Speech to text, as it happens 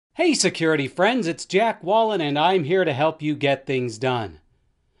Hey security friends, it's Jack Wallen and I'm here to help you get things done.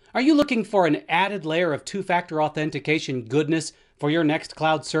 Are you looking for an added layer of two-factor authentication goodness for your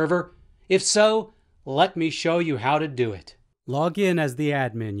Nextcloud server? If so, let me show you how to do it. Log in as the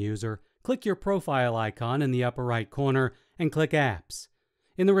admin user, click your profile icon in the upper right corner and click Apps.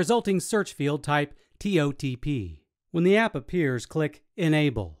 In the resulting search field type TOTP. When the app appears, click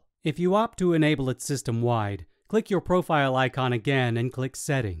Enable. If you opt to enable it system-wide, click your profile icon again and click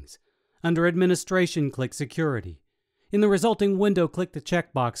Settings. Under Administration, click Security. In the resulting window, click the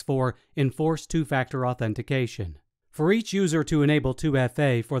checkbox for Enforce Two-Factor Authentication. For each user to enable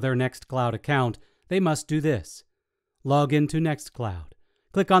 2FA for their Nextcloud account, they must do this. Log into Nextcloud.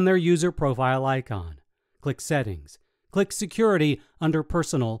 Click on their user profile icon. Click Settings. Click Security under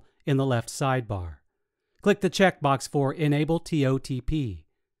Personal in the left sidebar. Click the checkbox for Enable TOTP.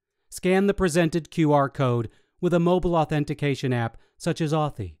 Scan the presented QR code with a mobile authentication app such as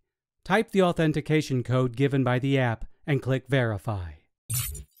Authy. Type the authentication code given by the app and click Verify.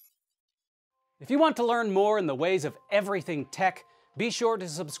 If you want to learn more in the ways of everything tech, be sure to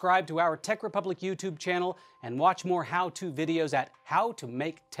subscribe to our Tech Republic YouTube channel and watch more how-to videos at How to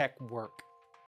Make Tech Work.